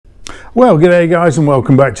Well, g'day guys and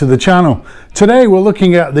welcome back to the channel. Today we're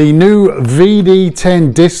looking at the new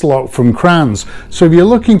VD10 Disc Lock from Cranns. So if you're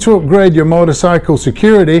looking to upgrade your motorcycle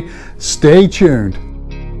security, stay tuned.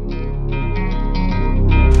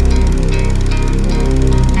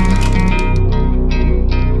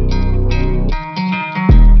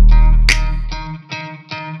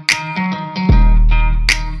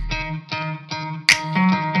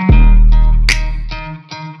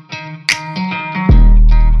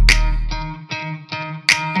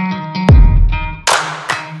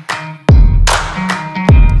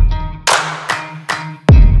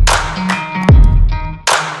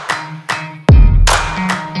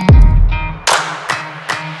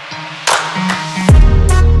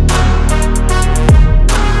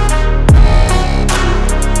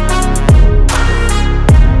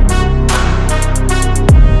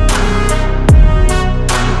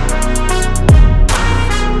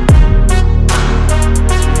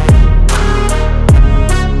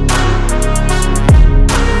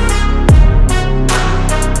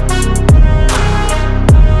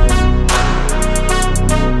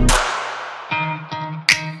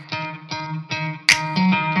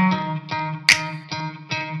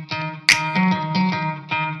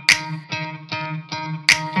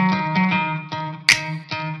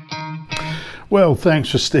 Well, thanks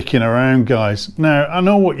for sticking around, guys. Now, I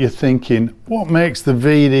know what you're thinking. What makes the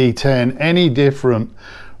VD10 any different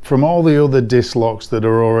from all the other disc locks that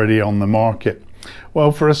are already on the market?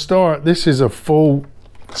 Well, for a start, this is a full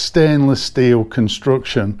stainless steel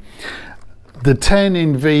construction. The 10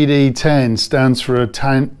 in VD10 stands for a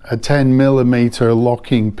 10 millimeter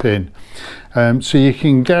locking pin. So you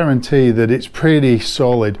can guarantee that it's pretty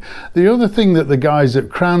solid. The other thing that the guys at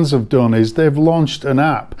Cranns have done is they've launched an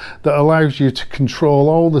app that allows you to control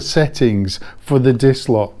all the settings for the disc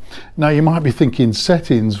lock. Now you might be thinking,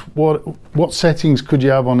 settings, what settings could you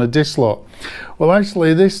have on a disc lock? Well,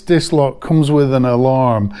 actually this disc lock comes with an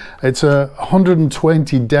alarm. It's a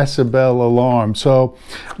 120 decibel alarm. So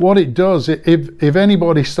what it does, if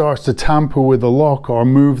anybody starts to tamper with the lock or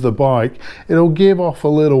move the bike, it'll give off a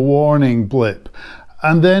little warning blip,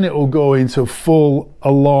 and then it will go into full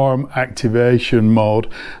alarm activation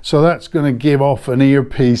mode. So that's going to give off an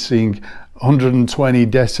ear-piercing 120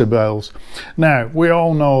 decibels. Now, we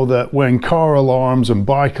all know that when car alarms and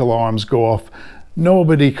bike alarms go off,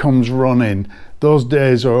 nobody comes running. Those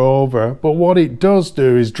days are over. But what it does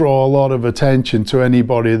do is draw a lot of attention to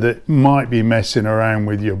anybody that might be messing around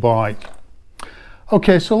with your bike.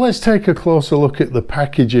 Okay, so let's take a closer look at the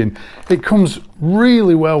packaging. It comes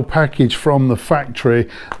really well packaged from the factory.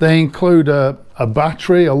 They include a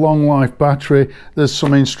battery, a long life battery. There's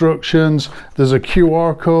some instructions. There's a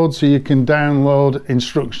QR code so you can download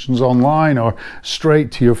instructions online or straight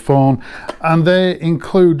to your phone. And they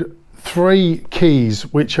include 3 keys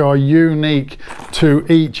which are unique to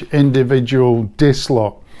each individual disc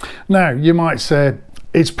lock. Now, you might say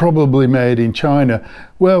it's probably made in China.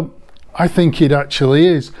 Well, I think it actually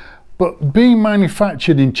is, but being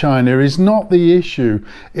manufactured in China is not the issue.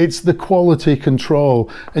 It's the quality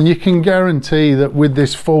control, and you can guarantee that with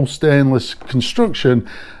this full stainless construction,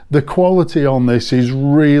 the quality on this is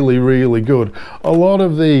really good. A lot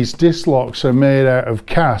of these disc locks are made out of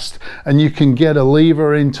cast, and you can get a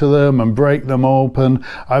lever into them and break them open.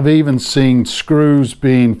 I've even seen screws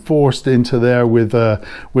being forced into there with a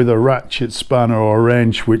ratchet spanner or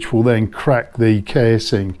wrench, which will then crack the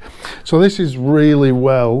casing. So this is really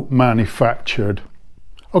well manufactured.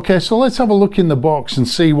 Okay, so let's have a look in the box and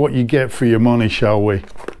see what you get for your money, shall we?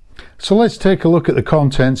 So let's take a look at the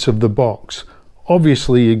contents of the box.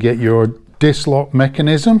 Obviously you get your disc lock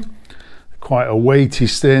mechanism, quite a weighty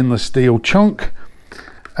stainless steel chunk,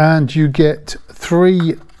 and you get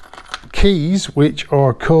 3 keys which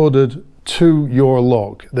are coded to your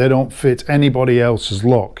lock. They don't fit anybody else's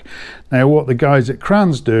lock. Now what the guys at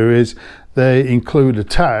Cranns do is they include a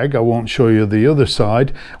tag, I won't show you the other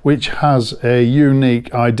side, which has a unique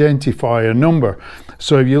identifier number.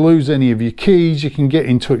 So if you lose any of your keys, you can get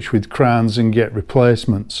in touch with Cranns and get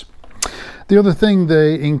replacements. The other thing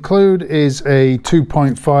they include is a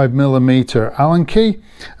 2.5 millimeter Allen key,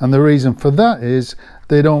 and the reason for that is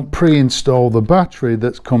they don't pre-install the battery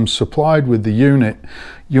that comes supplied with the unit.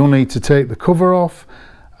 You'll need to take the cover off,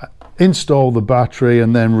 install the battery,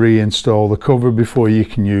 and then reinstall the cover before you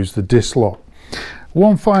can use the disc lock.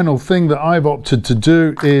 One final thing that I've opted to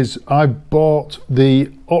do is I've bought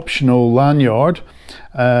the optional lanyard.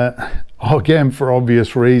 Again, for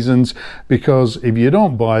obvious reasons, because if you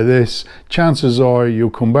don't buy this, chances are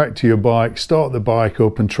you'll come back to your bike, start the bike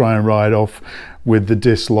up and try and ride off with the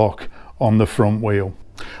disc lock on the front wheel.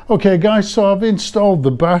 Okay guys, so I've installed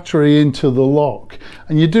the battery into the lock,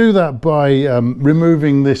 and you do that by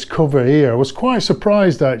removing this cover here. I was quite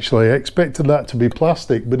surprised actually. I expected that to be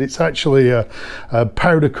plastic, but it's actually a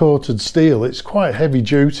powder coated steel. It's quite heavy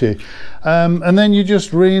duty. And then you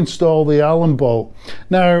just reinstall the Allen bolt.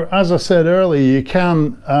 Now, as I said earlier, you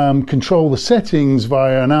can control the settings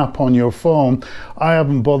via an app on your phone. I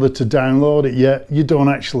haven't bothered to download it yet. You don't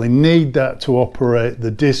actually need that to operate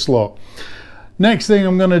the disc lock. Next thing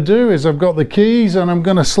I'm going to do is I've got the keys, and I'm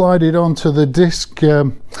going to slide it onto the disc,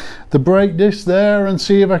 the brake disc there, and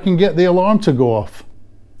see if I can get the alarm to go off.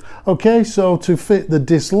 Okay, so to fit the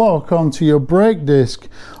disc lock onto your brake disc,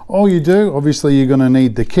 all you do, obviously you're going to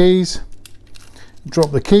need the keys. Drop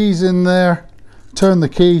the keys in there, turn the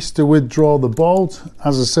keys to withdraw the bolt.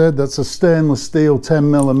 As I said, that's a stainless steel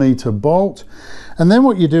 10mm bolt. And then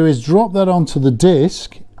what you do is drop that onto the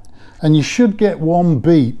disc, and you should get one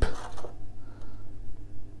beep.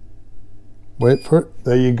 Wait for it,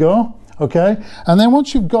 there you go. Okay, and then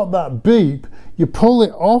once you've got that beep, you pull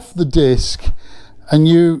it off the disc and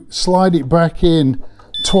you slide it back in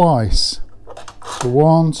twice. So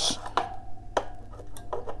once,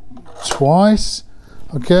 twice.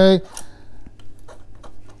 Okay,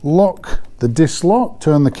 lock the disc lock,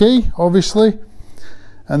 turn the key obviously,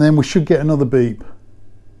 and then we should get another beep.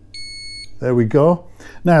 There we go.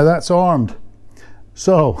 Now that's armed.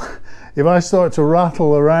 So if I start to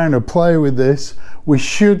rattle around or play with this, we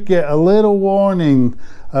should get a little warning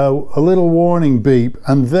beep,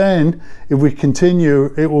 and then if we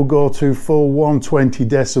continue, it will go to full 120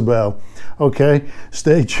 decibel. Okay,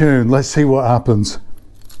 stay tuned. Let's see what happens.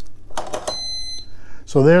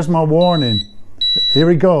 So there's my warning. Here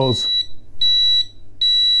it goes.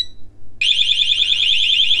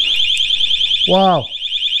 Wow,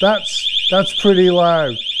 that's pretty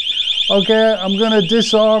loud. Okay, I'm going to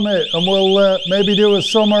disarm it and we'll maybe do a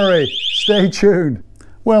summary. Stay tuned.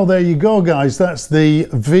 Well, there you go guys, that's the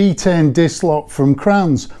V10 disc lock from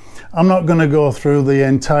Cranns. I'm not going to go through the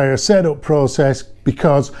entire setup process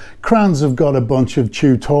because Cranns have got a bunch of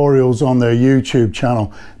tutorials on their YouTube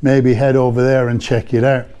channel. Maybe head over there and check it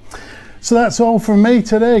out. So that's all from me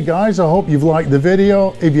today guys. I hope you've liked the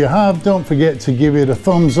video. If you have, don't forget to give it a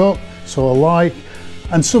thumbs up, so a like,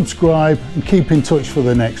 and subscribe, and keep in touch for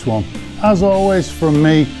the next one. As always from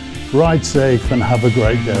me, ride safe and have a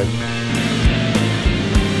great day.